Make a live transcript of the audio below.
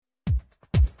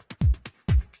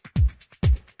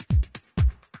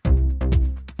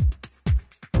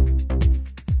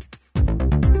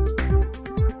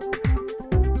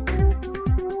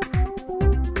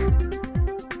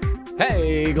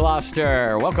Hey,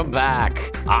 Gloucester, welcome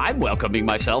back. I'm welcoming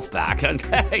myself back, and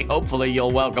hey, hopefully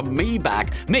you'll welcome me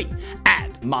back. Me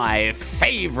and my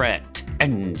favorite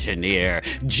engineer,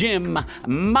 Jim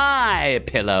My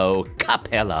Pillow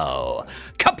Capillo.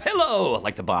 Capillo,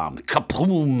 like the bomb.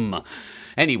 Kapoom.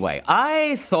 Anyway,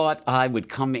 I thought I would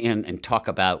come in and talk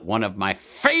about one of my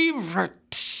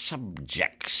favorite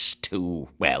subjects to,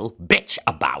 well, bitch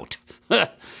about.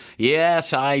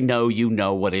 Yes, I know you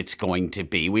know what it's going to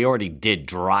be. We already did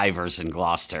drivers in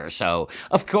Gloucester, so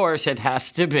of course it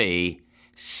has to be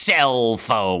cell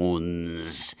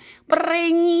phones.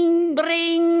 Bring,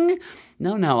 bring.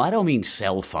 No, I don't mean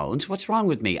cell phones. What's wrong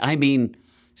with me? I mean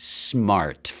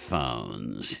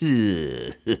smartphones.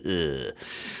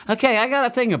 Okay, I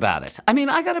got a thing about it. I mean,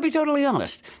 I got to be totally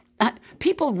honest.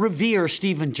 People revere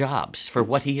Steve Jobs for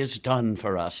what he has done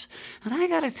for us. And I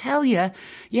got to tell you,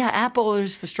 yeah, Apple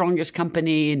is the strongest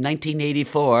company in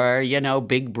 1984, you know,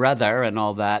 Big Brother and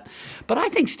all that. But I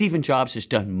think Steve Jobs has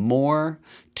done more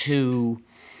to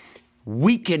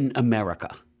weaken America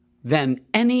than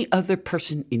any other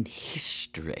person in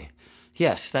history.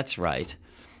 Yes, that's right.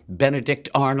 Benedict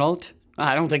Arnold.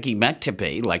 I don't think he meant to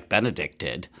be like Benedict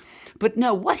did. But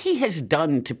no, what he has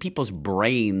done to people's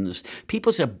brains,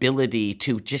 people's ability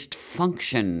to just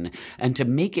function and to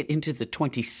make it into the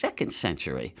 22nd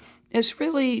century is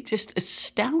really just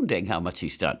astounding how much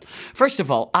he's done. First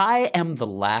of all, I am the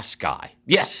last guy.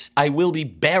 Yes, I will be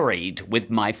buried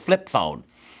with my flip phone.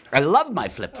 I love my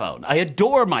flip phone. I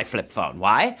adore my flip phone.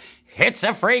 Why? It's a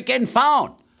freaking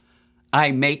phone.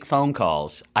 I make phone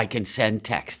calls. I can send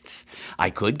texts. I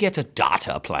could get a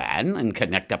data plan and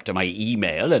connect up to my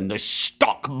email and the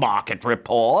stock market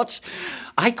reports.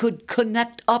 I could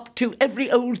connect up to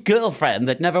every old girlfriend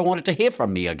that never wanted to hear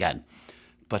from me again.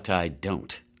 But I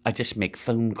don't. I just make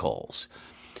phone calls.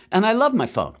 And I love my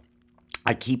phone.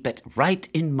 I keep it right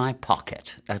in my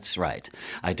pocket. That's right.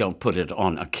 I don't put it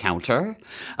on a counter.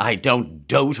 I don't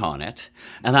dote on it.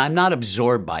 And I'm not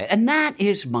absorbed by it. And that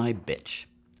is my bitch.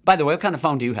 By the way, what kind of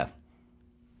phone do you have?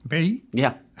 Me?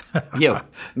 Yeah. You,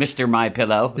 Mr.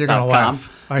 MyPillow.com. You're going to laugh.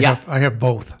 I have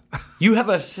both. You have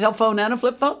a cell phone and a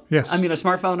flip phone? Yes. I mean, a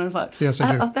smartphone and a flip phone? Yes,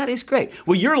 I do. Oh, that is great.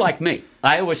 Well, you're like me.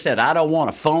 I always said I don't want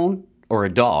a phone or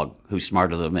a dog who's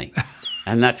smarter than me.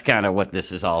 And that's kind of what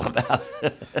this is all about.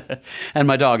 And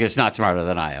my dog is not smarter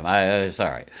than I am.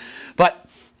 Sorry. But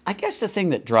I guess the thing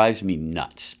that drives me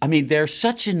nuts, I mean, they're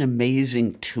such an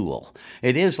amazing tool.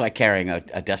 It is like carrying a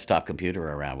desktop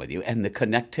computer around with you. And the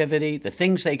connectivity, the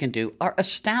things they can do are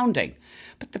astounding.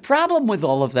 But the problem with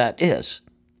all of that is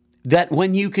that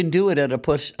when you can do it at a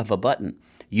push of a button,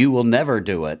 you will never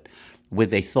do it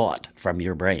with a thought from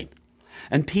your brain.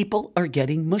 And people are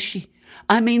getting mushy.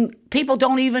 I mean, people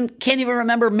can't even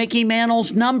remember Mickey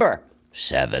Mantle's number,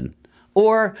 7.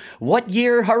 Or what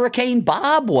year Hurricane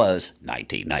Bob was,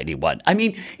 1991. I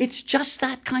mean, it's just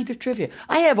that kind of trivia.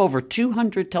 I have over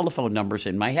 200 telephone numbers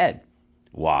in my head.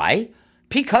 Why?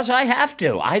 Because I have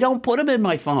to. I don't put them in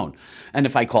my phone. And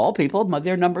if I call people,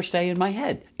 their numbers stay in my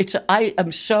head. I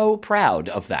am so proud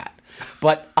of that.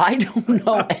 But I don't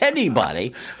know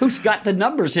anybody who's got the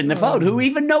numbers in the phone who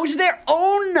even knows their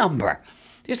own number.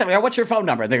 Just tell me, what's your phone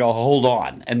number? And they go, hold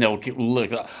on. And they'll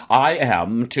look, I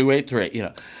am 283, you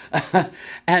know.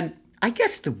 And I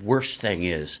guess the worst thing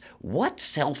is, what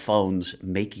cell phones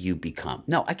make you become?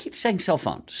 No, I keep saying cell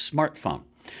phone, smartphone.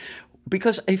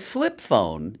 Because a flip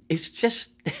phone is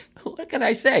just, what can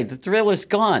I say? The thrill is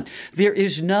gone.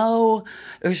 There's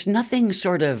nothing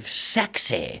sort of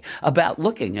sexy about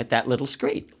looking at that little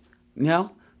screen, you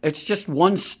know? It's just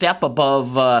one step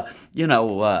above,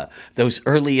 those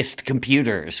earliest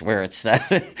computers where it's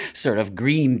that sort of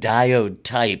green diode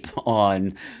type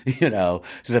on,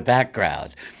 the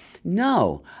background.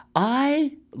 No,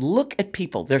 I look at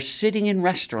people. They're sitting in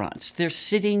restaurants. They're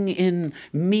sitting in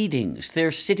meetings.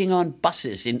 They're sitting on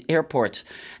buses in airports.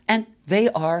 And they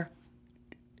are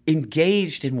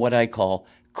engaged in what I call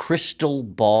crystal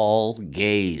ball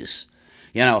gaze.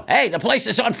 Hey, the place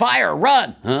is on fire,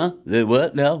 run. Huh?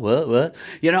 What? No, what?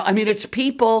 It's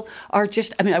people are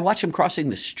just, I watch them crossing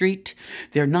the street.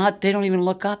 They don't even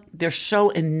look up. They're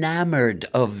so enamored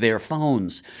of their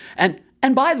phones. And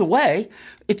by the way,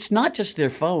 it's not just their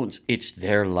phones, it's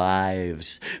their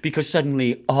lives. Because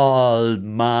suddenly all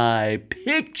my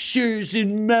pictures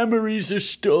and memories are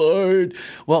stored.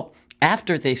 Well,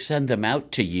 after they send them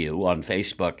out to you on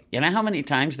Facebook, you know how many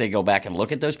times they go back and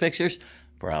look at those pictures?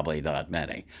 Probably not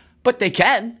many. But they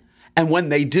can. And when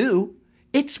they do,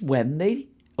 it's when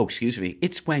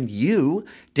you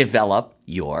develop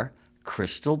your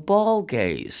crystal ball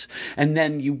gaze. And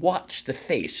then you watch the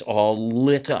face all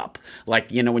lit up. Like,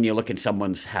 when you look in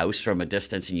someone's house from a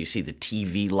distance and you see the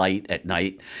TV light at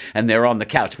night and they're on the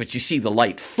couch, but you see the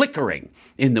light flickering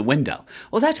in the window.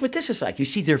 Well, that's what this is like. You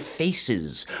see their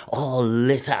faces all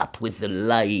lit up with the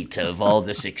light of all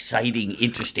this exciting,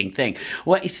 interesting thing.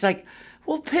 Well, it's like,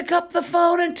 well, pick up the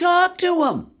phone and talk to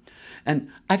them.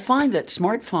 And I find that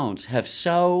smartphones have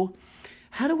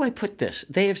how do I put this?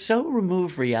 They have so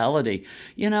removed reality.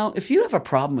 If you have a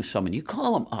problem with someone, you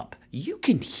call them up. You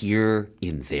can hear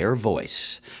in their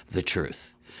voice the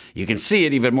truth. You can see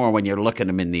it even more when you're looking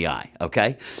them in the eye,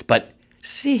 okay? But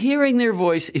hearing their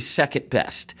voice is second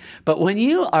best. But when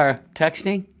you are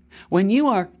texting, when you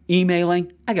are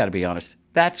emailing, I got to be honest,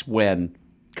 that's when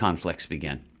conflicts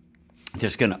begin.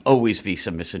 There's going to always be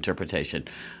some misinterpretation.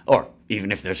 Or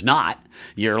even if there's not,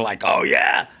 you're like, oh,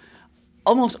 yeah.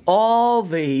 Almost all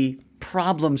the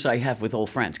problems I have with old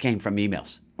friends came from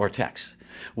emails or texts,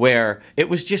 where it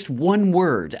was just one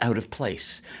word out of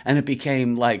place, and it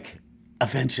became, like,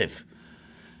 offensive.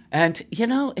 And,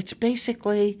 it's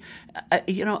basically, I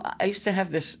used to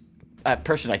have this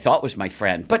person I thought was my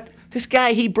friend, but this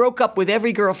guy, he broke up with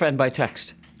every girlfriend by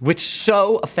text, which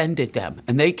so offended them.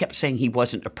 And they kept saying he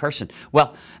wasn't a person.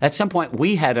 Well, at some point,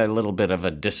 we had a little bit of a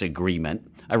disagreement.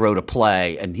 I wrote a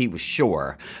play, and he was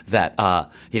sure that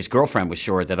his girlfriend was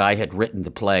sure that I had written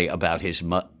the play about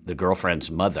the girlfriend's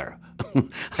mother.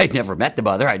 I'd never met the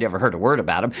mother. I'd never heard a word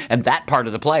about him. And that part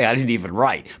of the play I didn't even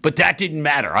write. But that didn't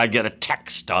matter. I get a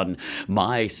text on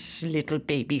my little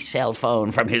baby cell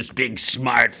phone from his big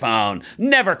smartphone.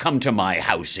 Never come to my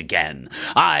house again.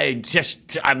 I'm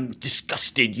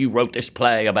disgusted you wrote this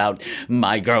play about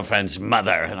my girlfriend's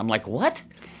mother. And I'm like, what?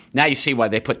 Now you see why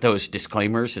they put those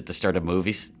disclaimers at the start of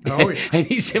movies. Oh, yeah.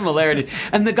 Any similarity.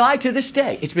 And the guy to this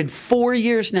day, it's been 4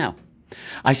 years now.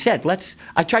 I said,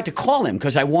 I tried to call him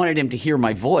because I wanted him to hear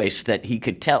my voice, that he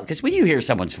could tell. Because when you hear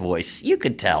someone's voice, you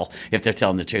could tell if they're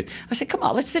telling the truth. I said, come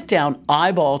on, let's sit down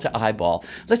eyeball to eyeball.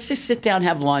 Let's just sit down,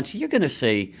 have lunch. You're going to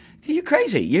see, you're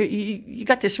crazy. You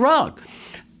got this wrong.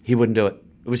 He wouldn't do it.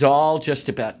 It was all just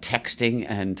about texting,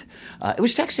 and it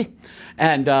was texting.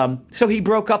 And so he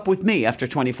broke up with me after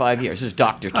 25 years. This is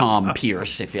Dr. Tom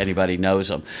Pierce, if anybody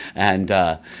knows him. And,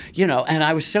 and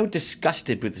I was so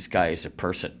disgusted with this guy as a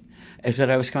person, is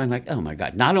that I was going like, oh, my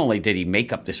God, not only did he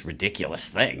make up this ridiculous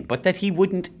thing, but that he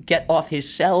wouldn't get off his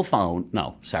his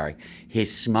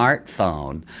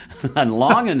smartphone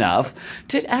long enough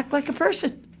to act like a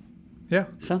person. Yeah.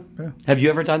 So, yeah. Have you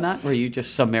ever done that, where you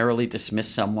just summarily dismiss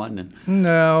someone?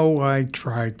 No, I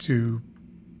try to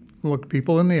look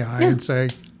people in the eye and say,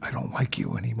 I don't like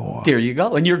you anymore. There you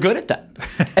go. And you're good at that.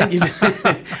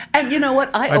 And you know what?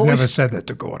 I've never said that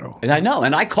to Gordo. And I know.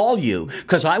 And I call you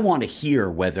because I want to hear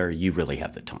whether you really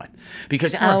have the time.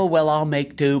 Because, I'll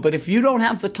make do. But if you don't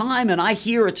have the time and I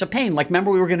hear it's a pain, like,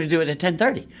 remember we were going to do it at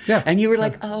 10:30. Yeah. And you were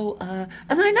like, and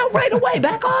I know right away,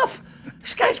 back off.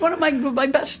 This guy's one of my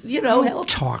best, Don't help.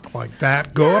 talk like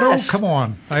that, Gordo. Yes. Come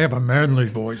on. I have a manly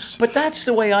voice. But that's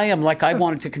the way I am. Like, I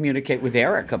wanted to communicate with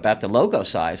Eric about the logo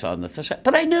size on the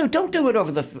but I knew, don't do it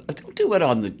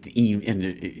on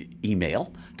the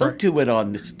email. Don't do it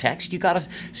on this text. You got to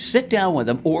sit down with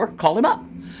him or call him up.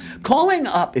 Calling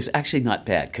up is actually not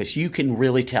bad, because you can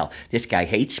really tell this guy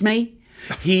hates me.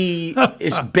 He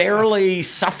is barely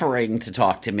suffering to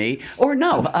talk to me, or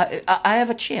no, I have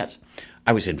a chance.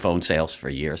 I was in phone sales for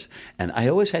years, and I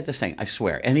always had this thing. I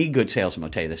swear, any good salesman will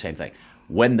tell you the same thing.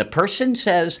 When the person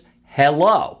says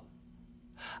hello,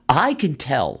 I can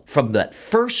tell from that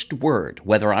first word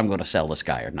whether I'm going to sell this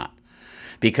guy or not.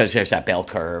 Because there's that bell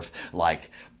curve,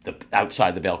 like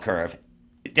outside the bell curve,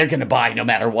 they're going to buy no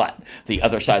matter what. The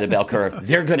other side of the bell curve,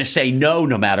 they're going to say no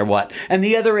matter what. And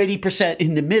the other 80%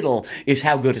 in the middle is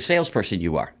how good a salesperson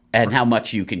you are and how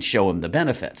much you can show them the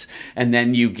benefits. And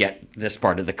then you get this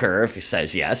part of the curve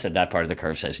says yes, and that part of the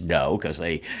curve says no, because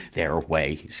they're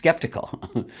way skeptical.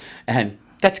 And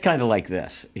that's kind of like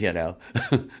this,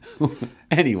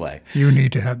 Anyway. You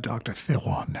need to have Dr. Phil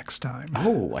on next time.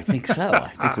 Oh, I think so.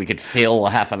 I think we could fill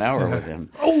a half an hour with him.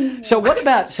 So what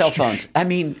about cell phones?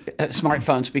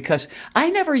 Smartphones, because I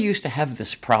never used to have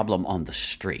this problem on the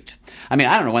street. I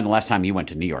don't know when the last time you went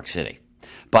to New York City.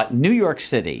 But New York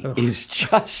City is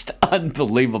just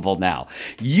unbelievable now.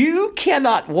 You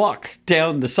cannot walk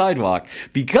down the sidewalk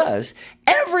because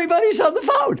everybody's on the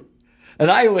phone. And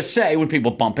I always say when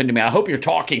people bump into me, I hope you're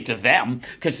talking to them,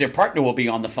 because their partner will be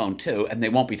on the phone too, and they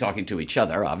won't be talking to each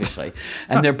other, obviously.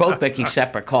 And they're both making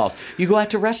separate calls. You go out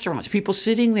to restaurants, people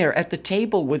sitting there at the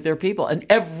table with their people, and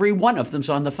every one of them's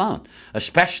on the phone,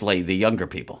 especially the younger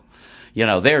people. You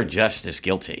know, they're just as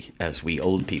guilty as we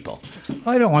old people.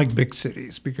 I don't like big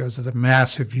cities because of the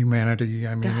massive humanity.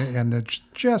 I mean, and it's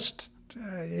just,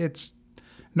 it's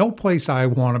no place I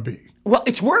want to be. Well,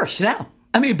 it's worse now.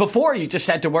 I mean, before you just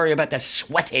had to worry about the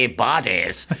sweaty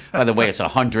bodies. By the way, it's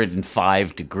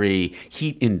 105-degree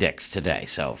heat index today,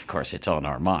 so of course it's on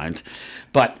our minds.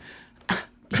 But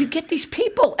you get these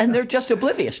people, and they're just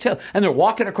oblivious too. And they're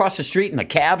walking across the street, and the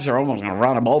cabs are almost going to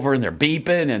run them over, and they're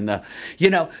beeping. And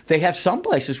they have some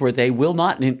places where they will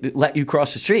not let you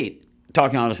cross the street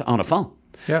talking on a phone.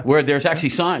 Yeah. Where there's actually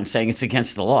signs saying it's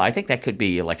against the law. I think that could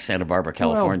be like Santa Barbara,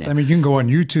 California. Well, I mean, you can go on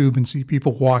YouTube and see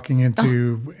people walking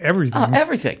into everything.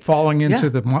 Everything. Falling into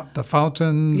the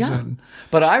fountains. Yeah. And,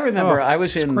 but I remember I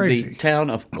was in crazy. the town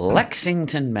of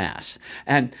Lexington, Mass.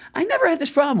 And I never had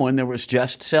this problem when there was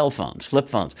just cell phones, flip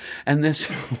phones. And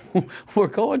we're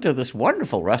going to this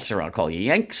wonderful restaurant called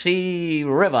Yangtze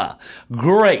River.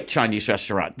 Great Chinese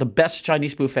restaurant. The best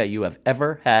Chinese buffet you have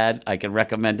ever had. I can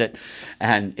recommend it.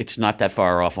 And it's not that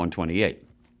far off 128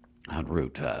 on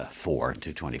Route 4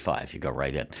 to 25. You go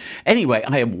right in. Anyway,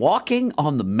 I am walking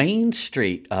on the main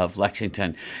street of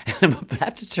Lexington, and I'm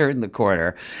about to turn the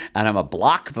corner, and I'm a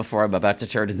block before I'm about to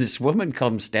turn, and this woman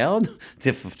comes down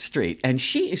the street, and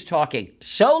she is talking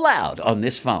so loud on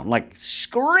this phone, like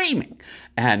screaming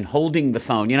and holding the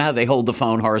phone. You know how they hold the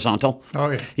phone horizontal? Oh,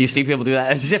 yeah. You see people do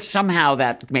that as if somehow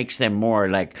that makes them more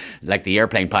like the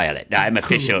airplane pilot. I'm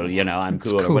official, I'm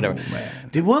cool or cool, whatever. man.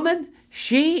 The woman,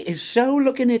 she is so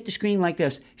looking at the screen like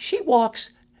this. She walks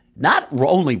not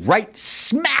only right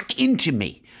smack into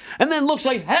me and then looks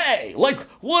like, hey, like,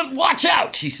 what? Watch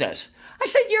out, she says. I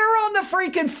said, you're on the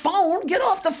freaking phone. Get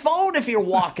off the phone if you're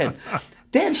walking.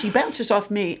 Then she bounces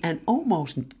off me and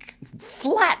almost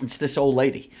flattens this old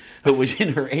lady who was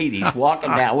in her 80s walking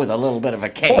down with a little bit of a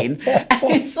cane. And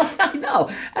it's like, I know.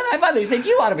 And I finally said,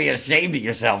 you ought to be ashamed of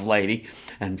yourself, lady.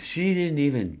 And she didn't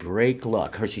even break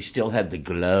luck. She still had the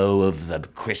glow of the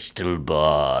crystal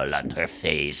ball on her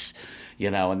face.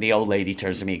 And the old lady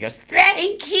turns to me and goes,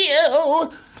 thank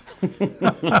you.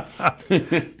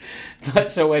 But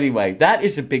so anyway, that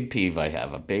is a big peeve I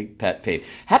have, a big pet peeve.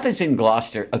 Happens in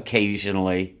Gloucester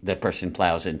occasionally, the person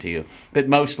plows into you. But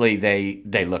mostly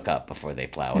they look up before they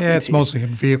plow. Yeah, it's mostly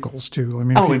in vehicles, too. I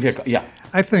mean, in vehicle, yeah.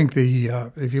 I think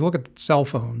if you look at the cell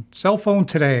phone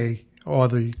today, or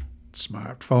the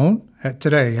smartphone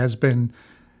today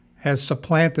has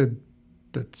supplanted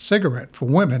the cigarette for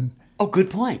women. Oh, good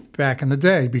point. Back in the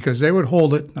day, because they would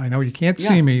hold it. I know you can't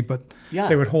see me, but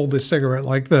they would hold the cigarette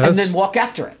like this, and then walk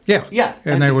after it. Yeah, yeah,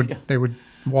 and they would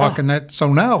walk in that.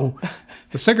 So now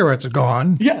the cigarettes are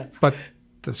gone. Yeah, but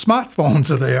the smartphones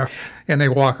are there, and they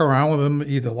walk around with them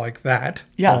either like that,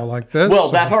 or like this. Well,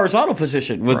 that horizontal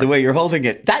position with the way you're holding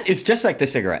it, that is just like the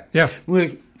cigarette. Yeah.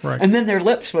 Right. And then their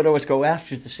lips would always go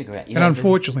after the cigarette. And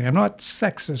unfortunately, I'm not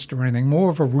sexist or anything,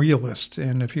 more of a realist.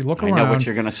 And if you look around, I know what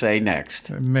you're going to say next.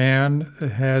 A man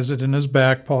has it in his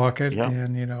back pocket. Yeah.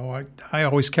 And, I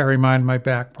always carry mine in my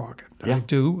back pocket. Yeah. I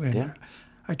do. And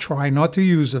I try not to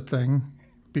use a thing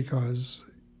because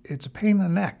it's a pain in the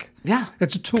neck. Yeah.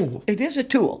 It's a tool. It is a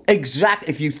tool. Exactly.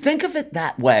 If you think of it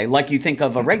that way, like you think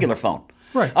of a regular phone.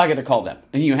 Right. I got to call them.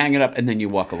 And you hang it up and then you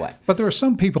walk away. But there are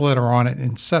some people that are on it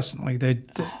incessantly.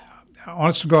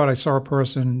 Honest to God, I saw a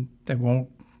person, it won't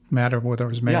matter whether it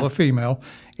was male or female,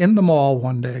 in the mall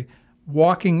one day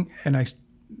walking, and I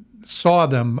saw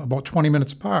them about 20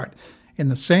 minutes apart in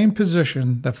the same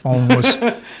position. The phone was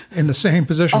in the same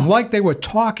position, like they were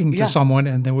talking to someone,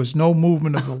 and there was no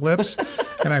movement of the lips.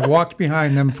 And I walked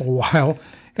behind them for a while.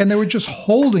 And they were just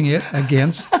holding it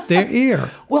against their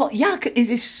ear. Well, yeah, it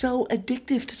is so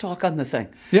addictive to talk on the thing.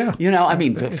 Yeah.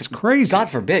 It's crazy. God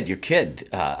forbid your kid.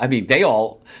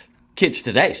 Kids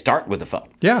today start with a phone.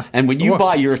 Yeah. And when you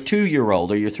buy your 2-year-old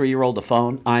or your 3-year-old a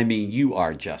phone, you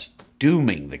are just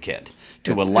dooming the kid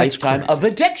to a lifetime of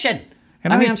addiction.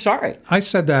 And I'm sorry. I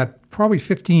said that probably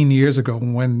 15 years ago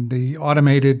when the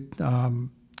automated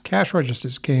cash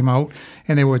registers came out,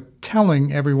 and they were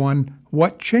telling everyone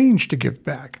what change to give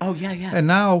back. Oh, yeah, yeah. And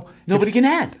now nobody can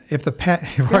add. If the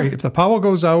if the power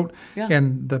goes out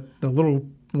and the little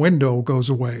window goes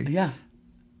away,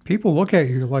 people look at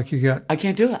you like you got. I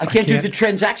can't do it. I can't do the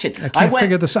transaction. I can't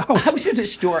figure this out. I was in a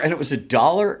store and it was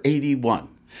 $1.81.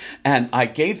 And I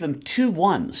gave them 2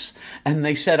 ones, and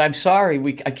they said, "I'm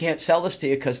sorry, I can't sell this to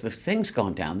you because the thing's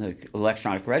gone down, the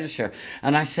electronic register."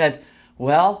 And I said,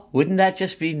 "Well, wouldn't that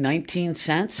just be 19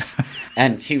 cents?"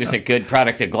 And she was a good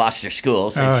product of Gloucester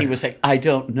schools, and she was like, "I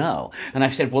don't know." And I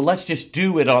said, "Well, let's just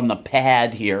do it on the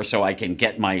pad here so I can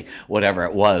get my whatever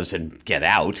it was and get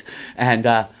out." And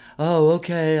oh,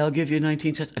 okay, I'll give you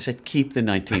 19 cents. I said, keep the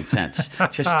 19 cents.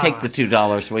 Just take the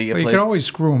 $2, will you, Well, you please? can always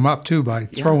screw them up too by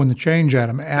throwing the change at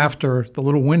them after the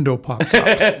little window pops up,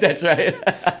 That's right.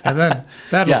 and then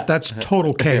that's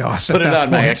total chaos. Put at it that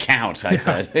on my point. account, I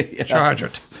said. Yeah. Charge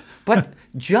it. But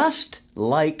just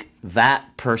like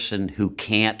that person who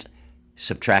can't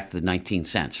subtract the 19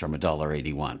 cents from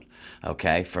 $1.81,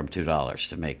 okay, from $2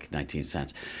 to make 19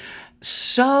 cents,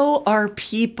 so are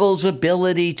people's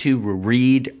ability to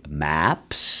read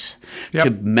maps, Yep. to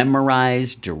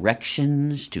memorize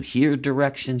directions, to hear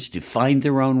directions, to find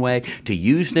their own way, to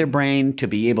use their brain, to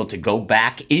be able to go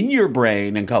back in your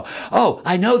brain and go, oh,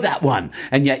 I know that one.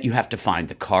 And yet you have to find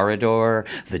the corridor,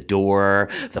 the door,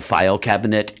 the file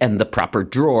cabinet, and the proper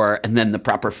drawer, and then the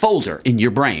proper folder in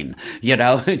your brain. You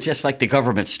know, just like the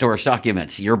government stores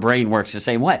documents, your brain works the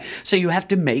same way. So you have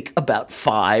to make about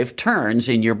 5 turns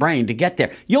in your brain to get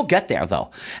there. You'll get there,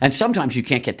 though. And sometimes you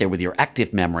can't get there with your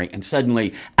active memory, and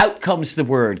suddenly out comes the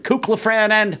word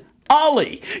Kukla-Fran and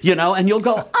Ollie, you know, and you'll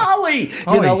go, Ollie,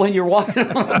 you know, when you're walking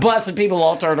on the bus and people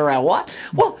all turn around. What?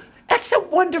 Well, that's a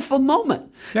wonderful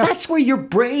moment. Yeah. That's where your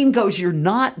brain goes, you're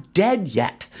not dead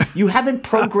yet. You haven't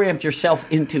programmed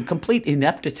yourself into complete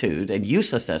ineptitude and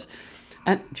uselessness.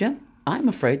 And, Jim, I'm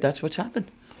afraid that's what's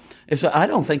happened. Is that I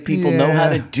don't think people know how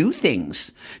to do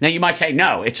things. Now, you might say,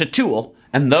 no, it's a tool.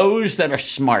 And those that are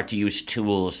smart use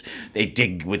tools. They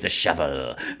dig with a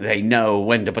shovel. They know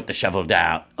when to put the shovel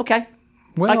down. Okay. I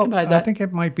Well, can buy that. I think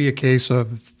it might be a case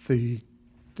of the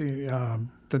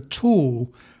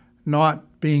tool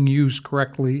not being used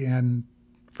correctly and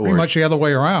pretty Or- much the other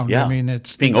way around. Yeah. I mean,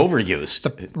 it's being overused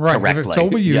right. correctly. If it's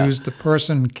overused, Yeah. the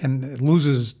person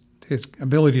loses his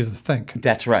ability to think.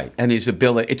 That's right. And his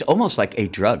ability, it's almost like a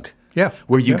drug. Yeah.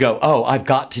 Where you Yeah. go, oh, I've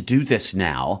got to do this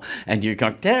now. And you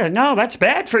go, there, no, that's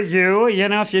bad for you. You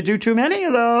know, if you do too many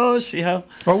of those, you know.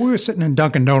 Well, we were sitting in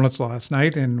Dunkin' Donuts last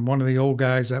night, and one of the old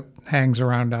guys that hangs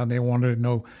around down there wanted to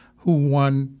know who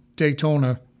won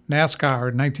Daytona NASCAR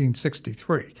in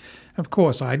 1963. Of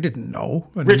course, I didn't know.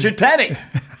 And Richard Petty.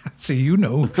 see, you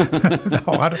knew. No,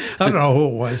 I don't know who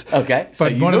it was. Okay. so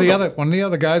But you one of the Googled.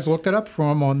 other guys looked it up for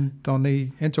him on the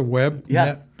interweb, Yeah.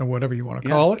 net, or whatever you want to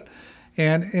call it.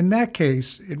 And in that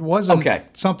case, it wasn't Okay.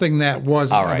 something that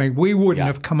was. All right. I mean, we wouldn't Yeah.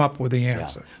 have come up with the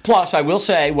answer. Plus, I will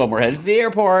say, when we're headed to the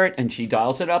airport and she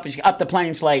dials it up and she up the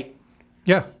plane's late.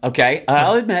 Yeah. Okay,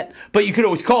 I'll admit. But you could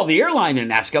always call the airline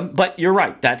and ask them. But you're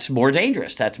right. That's more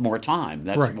dangerous. That's more time.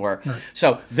 That's Right, more. right.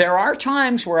 So there are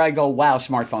times where I go, wow,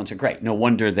 smartphones are great. No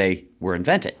wonder they were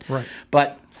invented. Right.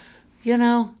 But, you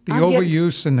know. The I'm getting-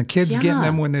 overuse and the kids getting Yeah.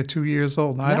 them when they're 2 years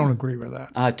old. I don't agree with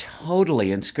that.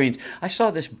 Totally, and screens. I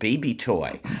saw this baby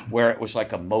toy where it was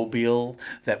like a mobile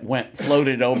that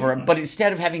floated over, but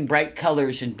instead of having bright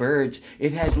colors and birds,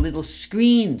 it had little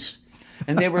screens.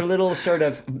 And they were little sort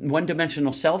of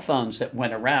one-dimensional cell phones that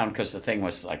went around because the thing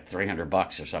was like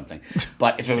 $300 or something.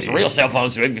 But if it was real cell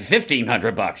phones, it would be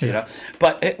 $1,500, you know.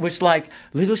 But it was like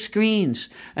little screens,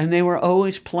 and they were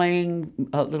always playing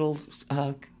little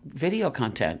video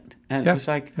content. And Yeah, it was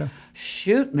like, yeah.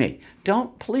 shoot me.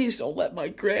 Please don't let my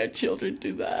grandchildren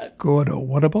do that. Gordo,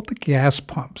 what about the gas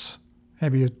pumps?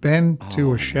 Have you been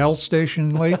to a Shell station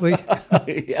lately?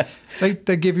 Yes. They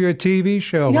give you a TV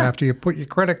show Yeah. after you put your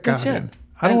credit card That's it. in.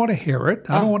 I don't want to hear it.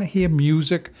 I don't want to hear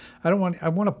music. I want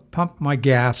to pump my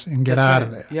gas and get out of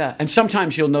there. Yeah, and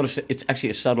sometimes you'll notice that it's actually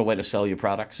a subtle way to sell your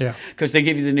products. Yeah. Because they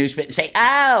give you the news bit and say,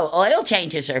 oh, oil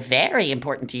changes are very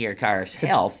important to your car's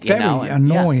health. very you know? And,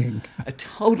 yeah, annoying.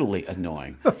 totally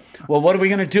annoying. Well, what are we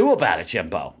going to do about it,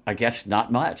 Jimbo? I guess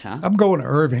not much, huh? I'm going to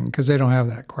Irving because they don't have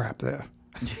that crap there.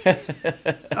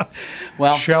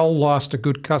 Well, Shell lost a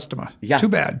good customer. Yeah. Too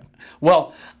bad.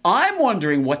 Well, I'm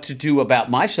wondering what to do about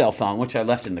my cell phone, which I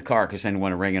left in the car because I didn't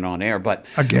want to ring it on air. But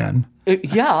Again.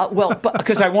 yeah, well,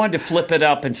 because I wanted to flip it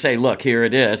up and say, look, here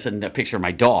it is, and a picture of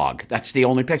my dog. That's the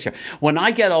only picture. When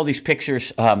I get all these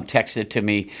pictures texted to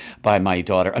me by my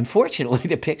daughter, unfortunately,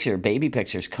 the baby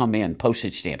pictures come in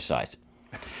postage stamp size.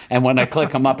 And when I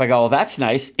click them up, I go, oh, that's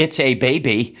nice. It's a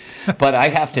baby. But I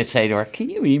have to say to her, can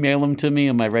you email them to me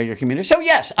on my regular computer? So,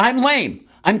 yes, I'm lame.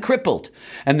 I'm crippled.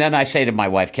 And then I say to my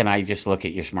wife, can I just look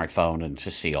at your smartphone and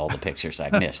just see all the pictures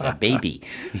I've missed? A baby,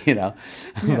 you know.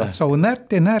 Yeah, so in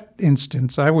that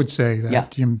instance, I would say that Yeah.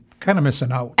 you're kind of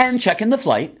missing out. And checking the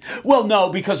flight. Well, no,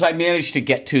 because I managed to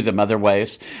get to them other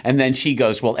ways. And then she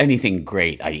goes, well, anything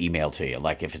great I email to you,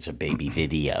 like if it's a baby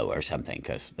video or something,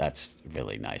 because that's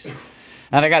really nice.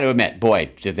 And I got to admit, boy,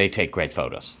 did they take great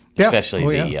photos, Yeah. especially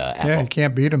Oh, the yeah. Apple. Yeah, you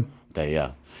can't beat them. They,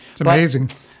 It's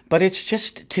amazing. But it's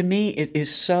just, to me, it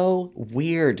is so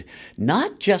weird.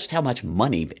 Not just how much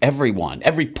money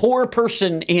every poor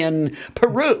person in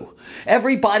Peru,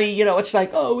 everybody, it's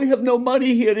like, oh, we have no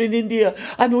money here in India.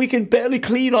 I mean, we can barely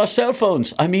clean our cell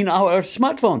phones. I mean, our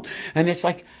smartphone. And it's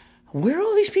like, where do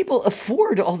all these people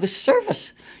afford all this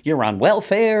service? You're on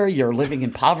welfare, you're living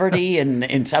in poverty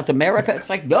in South America. It's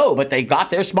like, no, but they got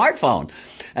their smartphone.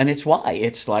 And it's why.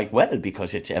 It's like, well,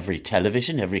 because it's every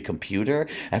television, every computer,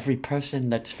 every person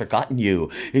that's forgotten you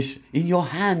is in your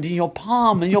hand, in your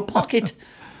palm, in your pocket.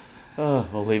 Oh,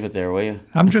 we'll leave it there, will you?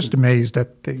 I'm just amazed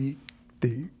at the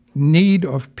need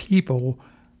of people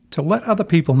to let other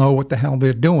people know what the hell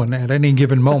they're doing at any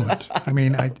given moment. I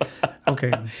mean,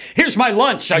 okay. Here's my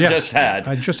lunch I just had.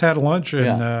 I just had lunch,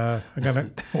 and I got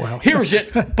it. Well, here's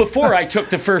it before I took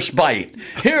the first bite.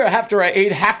 Here, after I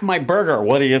ate half my burger.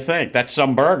 What do you think? That's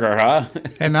some burger, huh?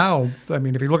 And now, I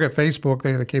mean, if you look at Facebook, they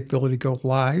have the capability to go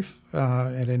live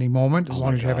at any moment, as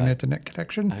long as you have an internet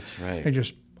connection. That's right. They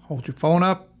just hold your phone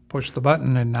up, push the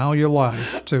button, and now you're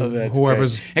live to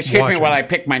whoever's great. Excuse watching. me while I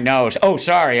pick my nose. Oh,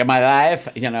 sorry, am I live?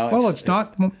 Well, it's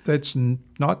not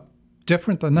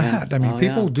different than that. I mean,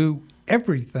 people do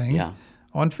everything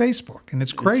on Facebook, and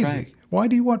it's crazy. Right. Why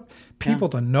do you want people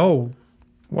to know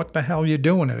what the hell you're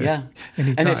doing at any time?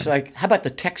 And it's like, how about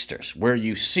the texters, where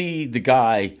you see the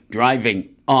guy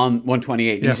driving on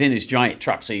 128, he's in his giant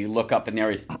truck, so you look up and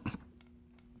there he's...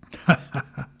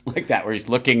 like that, where he's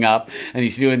looking up and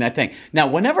he's doing that thing. Now,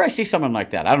 whenever I see someone like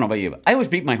that, I don't know about you, but I always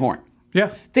beep my horn.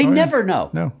 Yeah. They never know.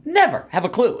 No. Never have a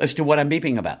clue as to what I'm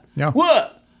beeping about. Yeah.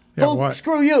 What? Yeah, Well, what?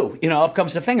 screw you. Up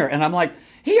comes the finger. And I'm like,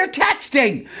 hey, you're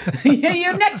texting.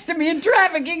 You're next to me in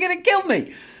traffic. You're going to kill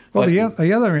me. Well,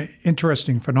 the other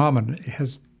interesting phenomenon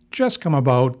has just come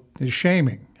about is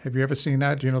shaming. Have you ever seen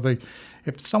that?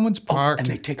 If someone's parked... and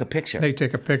they take a picture. They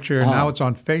take a picture, and now it's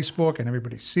on Facebook, and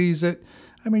everybody sees it.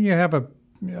 I mean, you have a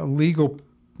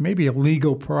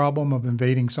legal problem of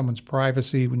invading someone's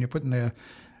privacy when you're putting their...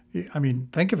 I mean,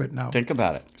 think of it now. Think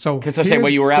about it. So because they say, well,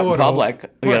 you were out in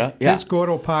public. Right. Here's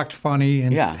Gordo parked funny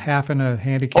and half in a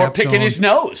handicap or picking zone, his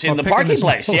nose in the parking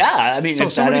place. Nose. Yeah, I mean, so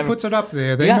if somebody puts it up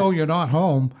there. They know you're not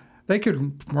home. They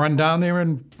could run down there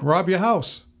and rob your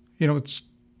house.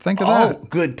 Think of that. Oh,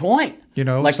 good point.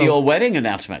 Like the old wedding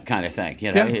announcement kind of thing.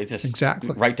 You just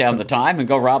exactly. Write down the time and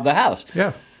go rob the house.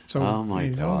 Yeah. So, oh my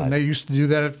God. And they used to do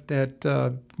that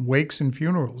at wakes and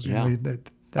funerals.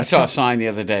 I saw a sign the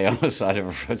other day on the side of a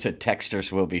road that said,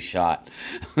 "Texters will be shot."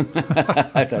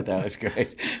 I thought that was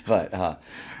great. But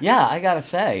I gotta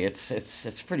say,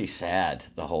 it's pretty sad,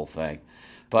 the whole thing.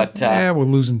 But we're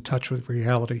losing touch with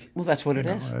reality. Well, that's what it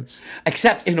is.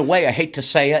 Except in a way, I hate to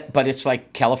say it, but it's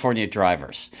like California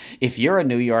drivers. If you're a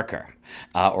New Yorker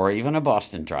or even a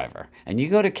Boston driver, and you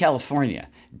go to California,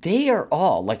 they are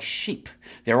all like sheep.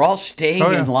 They're all staying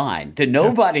in line.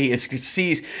 Nobody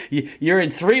sees. You're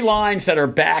in 3 lines that are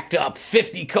backed up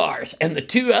 50 cars, and the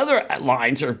 2 other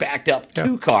lines are backed up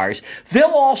 2 cars. They'll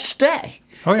all stay.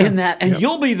 In that, and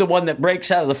you'll be the one that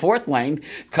breaks out of the 4th lane,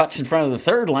 cuts in front of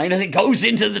the 3rd lane, and it goes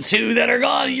into the 2 that are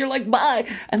gone, and you're like, bye.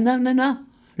 And no.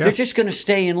 They're just going to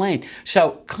stay in lane.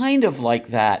 So kind of like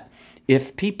that,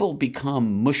 if people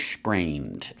become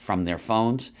mush-brained from their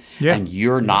phones, and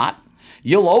you're not,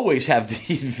 you'll always have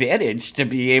the advantage to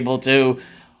be able to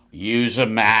use a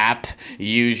map,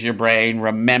 use your brain,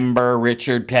 remember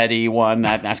Richard Petty won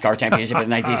that NASCAR championship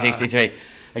in 1963,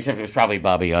 except it was probably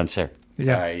Bobby Unser.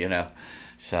 Sorry,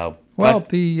 So, well,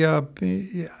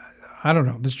 I don't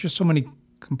know. There's just so many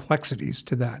complexities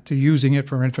to that, to using it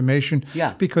for information.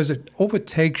 Yeah. Because it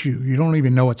overtakes you. You don't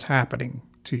even know what's happening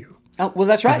to you. Oh, well,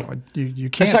 that's right. You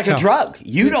can't. It's like tell. a drug.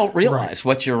 You don't realize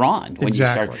what you're on when you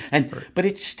Exactly. start. But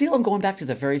it's still. I'm going back to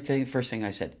the first thing I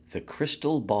said. The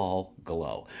crystal ball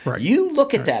glow. Right. You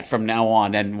look at that from now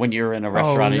on, and when you're in a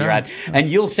restaurant and you're at, and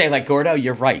you'll say like, Gordo,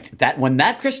 you're right. That when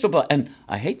that crystal ball, and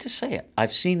I hate to say it,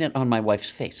 I've seen it on my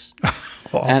wife's face.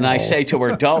 And I say to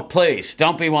her,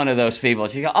 don't be one of those people.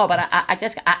 She goes, oh, but I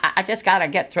just got to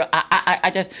get through.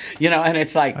 I just, and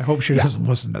it's like. I hope she doesn't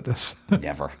listen to this.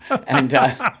 Never. And,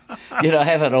 I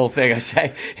have an old thing I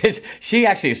say. She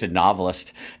actually is a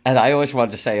novelist. And I always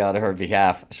wanted to say on her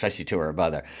behalf, especially to her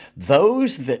mother,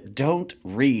 those that don't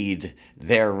read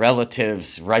their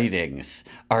relatives' writings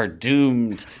are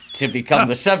doomed to become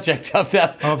the subject of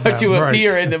them, or to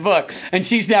appear in the book. And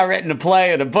she's now written a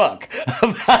play and a book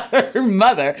about her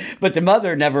mother, but the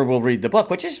mother never will read the book,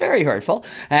 which is very hurtful.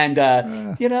 And,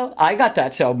 I got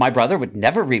that. So my brother would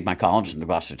never read my columns in the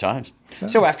Gloucester Times.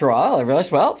 So after a while, I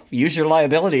realized, well, use your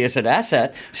liability as an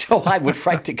asset. So I would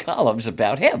write the columns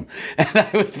about him. And I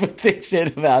would put things in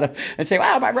about him and say,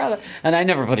 wow, my brother. And I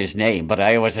never put his name, but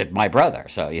I always said my brother.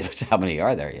 So, how many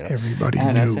are there? Everybody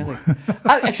and knew.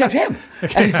 Except him.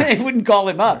 And they wouldn't call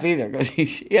him up either because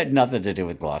he had nothing to do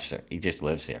with Gloucester. He just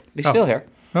lives here. He's still here.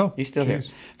 Oh, he's still here.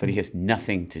 But he has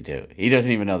nothing to do. He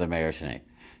doesn't even know the mayor's name.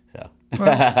 So,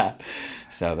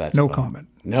 so that's no fun. comment.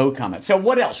 No comment. So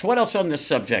what else? What else on this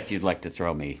subject you'd like to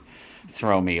throw me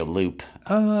a loop?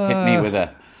 Hit me with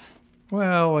a.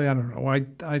 Well, I don't know.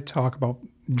 I talk about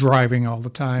driving all the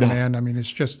time, man. I mean,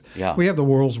 it's just we have the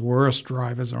world's worst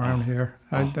drivers around here.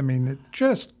 I mean, it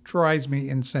just drives me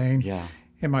insane. Yeah.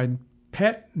 And my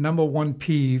pet number one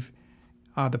peeve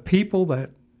are the people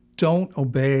that don't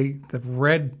obey the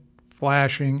red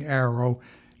flashing arrow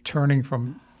turning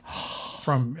from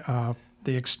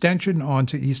the extension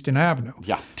onto Eastern Avenue.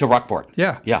 Yeah, to Rockport.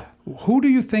 Yeah. Yeah. Who do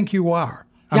you think you are?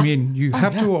 I mean, you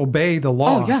have to obey the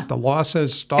law. The law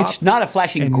says stop. It's not a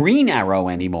flashing green arrow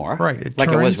anymore. Right. It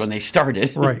was when they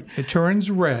started. Right. It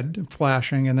turns red,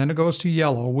 flashing, and then it goes to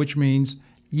yellow, which means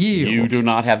yield. You do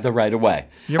not have the right of way.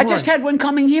 You're I just right. had one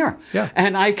coming here. Yeah.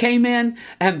 And I came in,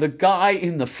 and the guy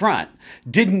in the front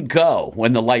didn't go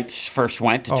when the lights first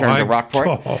went to turn to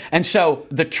Rockport. And so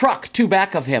the truck, two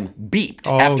back of him, beeped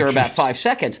after about 5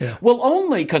 seconds. Yeah. Well,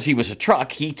 only because he was a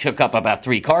truck, he took up about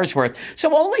 3 cars worth.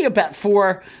 So only about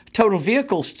 4 total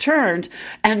vehicles turned.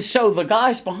 And so the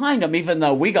guys behind him, even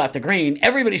though we got the green,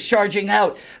 everybody's charging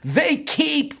out. They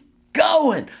keep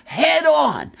going head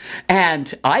on.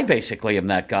 And I basically am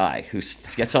that guy who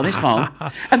gets on his phone.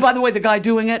 And by the way, the guy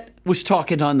doing it was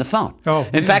talking on the phone.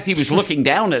 In fact, he was looking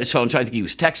down at his phone, so I think he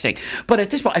was texting. But at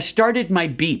this point, I started my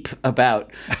beep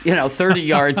about 30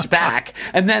 yards back.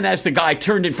 And then as the guy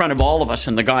turned in front of all of us,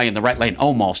 and the guy in the right lane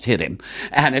almost hit him.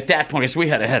 And at that point, as we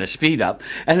had a head of speed up.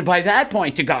 And by that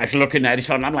point, the guy's looking at his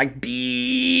phone. And I'm like,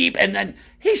 beep. And then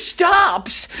he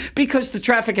stops because the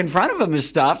traffic in front of him is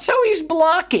stopped. So he's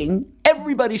blocking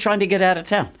everybody trying to get out of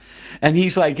town. And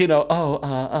he's like,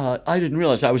 I didn't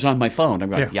realize I was on my phone.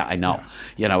 I'm like, yeah I know.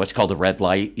 Yeah. It's called a red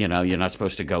light. You're not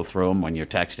supposed to go through them when you're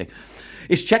texting.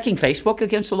 Is checking Facebook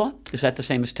against the law? Is that the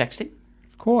same as texting?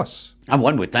 Of course.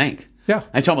 One would think. Yeah.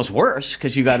 It's almost worse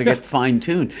because you got to get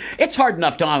fine-tuned. It's hard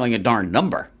enough dialing a darn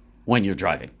number when you're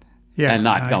driving. Yeah, and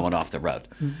not going off the road.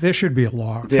 There should be a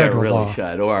law, there federal really law.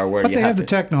 Should, or where but you they have the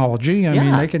technology. I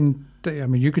mean, they can.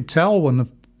 You could tell when the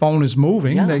phone is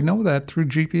moving. Yeah. They know that through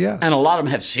GPS. And a lot of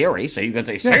them have Siri, so you can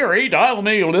say, Siri, dial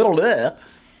me a little bit.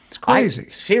 It's crazy.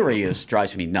 Siri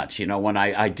drives me nuts. When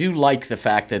I do like the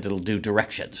fact that it'll do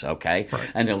directions, okay?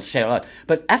 Right. And it'll say a lot.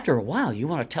 But after a while, you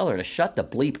want to tell her to shut the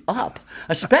bleep up,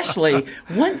 especially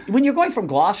when you're going from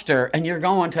Gloucester and you're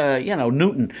going to,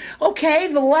 Newton. Okay,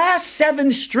 the last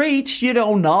 7 streets you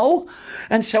don't know.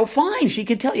 And so fine, she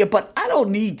can tell you, but I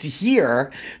don't need to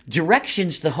hear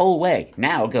directions the whole way.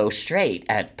 Now go straight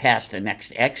past the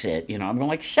next exit. I'm going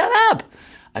like, shut up.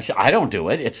 I don't do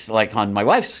it. It's like on my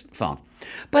wife's phone.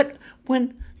 But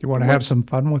when you want to have some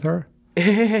fun with her,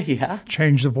 yeah,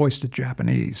 change the voice to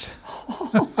Japanese.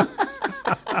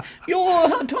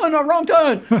 You're turn a wrong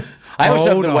turn. I always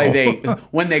love the way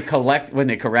when they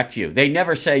correct you. They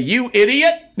never say, "You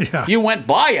idiot! Yeah. You went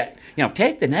by it."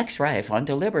 Take the next right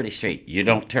onto Liberty Street. You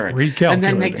don't turn. Recalculating. And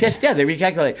then they they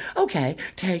recalculate. Okay,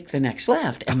 take the next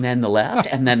left, and then the left,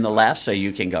 and then the left, so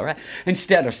you can go right.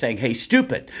 Instead of saying, "Hey,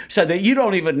 stupid," so that you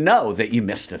don't even know that you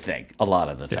missed a thing a lot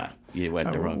of the time. You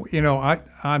went the wrong.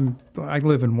 I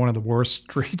live in one of the worst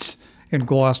streets in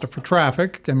Gloucester for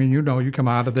traffic. I mean, you come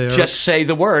out of there. Just say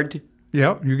the word.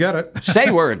 Yeah, you get it. Say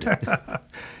word.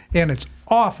 And it's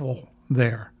awful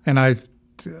there. And I've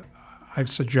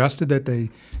suggested that they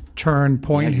turn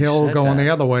Point Hill going the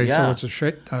other way, so it's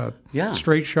a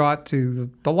straight shot to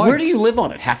the lights. Where do you live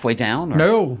on it? Halfway down?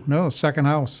 Or? No, second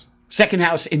house. Second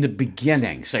house in the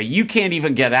beginning, so you can't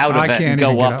even get out of it and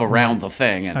go up around the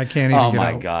thing. And, I can't even get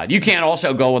out. Oh my God! You can't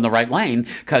also go in the right lane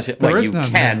because you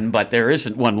can, but there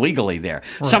isn't one legally there.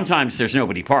 Right. Sometimes there's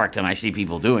nobody parked, and I see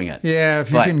people doing it. Yeah,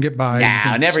 if you can get by.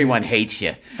 And everyone hates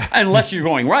you unless you're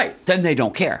going right. Then they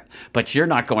don't care. But you're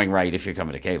not going right if you're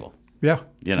coming to cable. Yeah.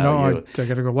 You know, no, I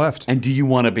got to go left. And do you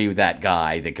want to be that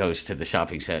guy that goes to the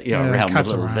shopping center, Yeah, around the cuts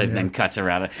little around, thing, yeah. then cuts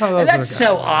around it? Oh, And those are that's the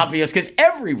so guys, obvious because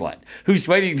everyone who's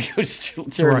waiting to go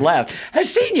to her Right. left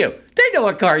has seen you. They know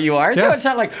what car you are. So Yeah. it's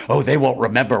not like, oh, they won't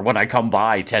remember when I come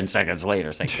by 10 seconds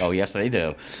later. Saying, oh, yes, they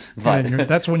do. But, And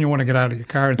that's when you want to get out of your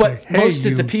car and but say, hey, most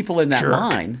you of the people in that jerk.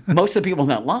 line, most of the people in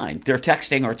that line, they're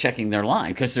texting or checking their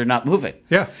line because they're not moving.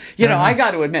 Yeah. You know, Yeah. I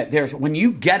got to admit, when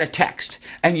you get a text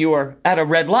and you're at a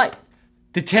red light,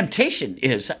 the temptation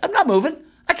is, I'm not moving.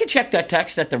 I can check that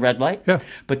text at the red light. Yeah.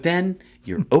 But then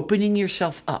you're opening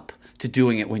yourself up to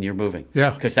doing it when you're moving. Yeah.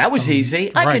 Because that was easy.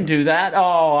 I can right. do that.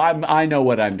 Oh, I know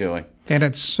what I'm doing. And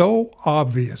it's so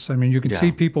obvious. I mean, you can Yeah.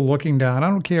 see people looking down. I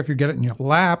don't care if you get it in your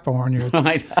lap or on your.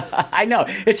 I know.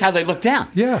 It's how they look down.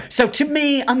 Yeah. So to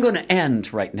me, I'm going to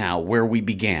end right now where we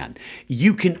began.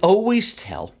 You can always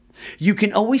tell. You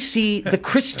can always see the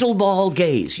crystal ball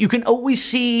gaze. You can always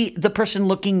see the person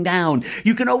looking down.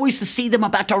 You can always see them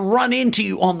about to run into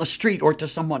you on the street or to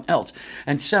someone else.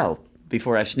 And so,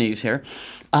 before I sneeze here,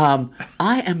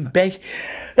 I am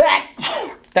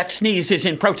that sneeze is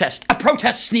in protest. A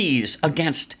protest sneeze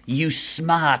against you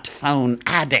smartphone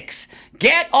addicts.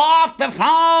 Get off the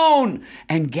phone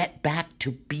and get back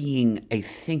to being a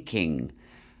thinking,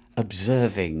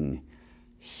 observing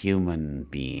human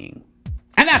being.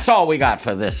 And that's all we got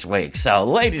for this week. So,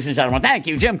 ladies and gentlemen, thank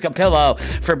you, Jim Capillo,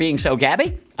 for being so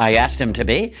Gabby. I asked him to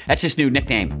be. That's his new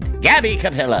nickname, Gabby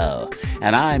Capillo.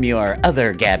 And I'm your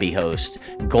other Gabby host,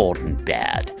 Gordon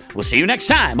Bad. We'll see you next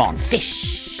time on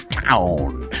Fish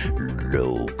Town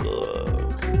Local.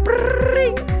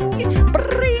 Bring.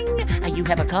 You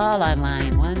have a call on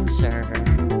line 1, sir.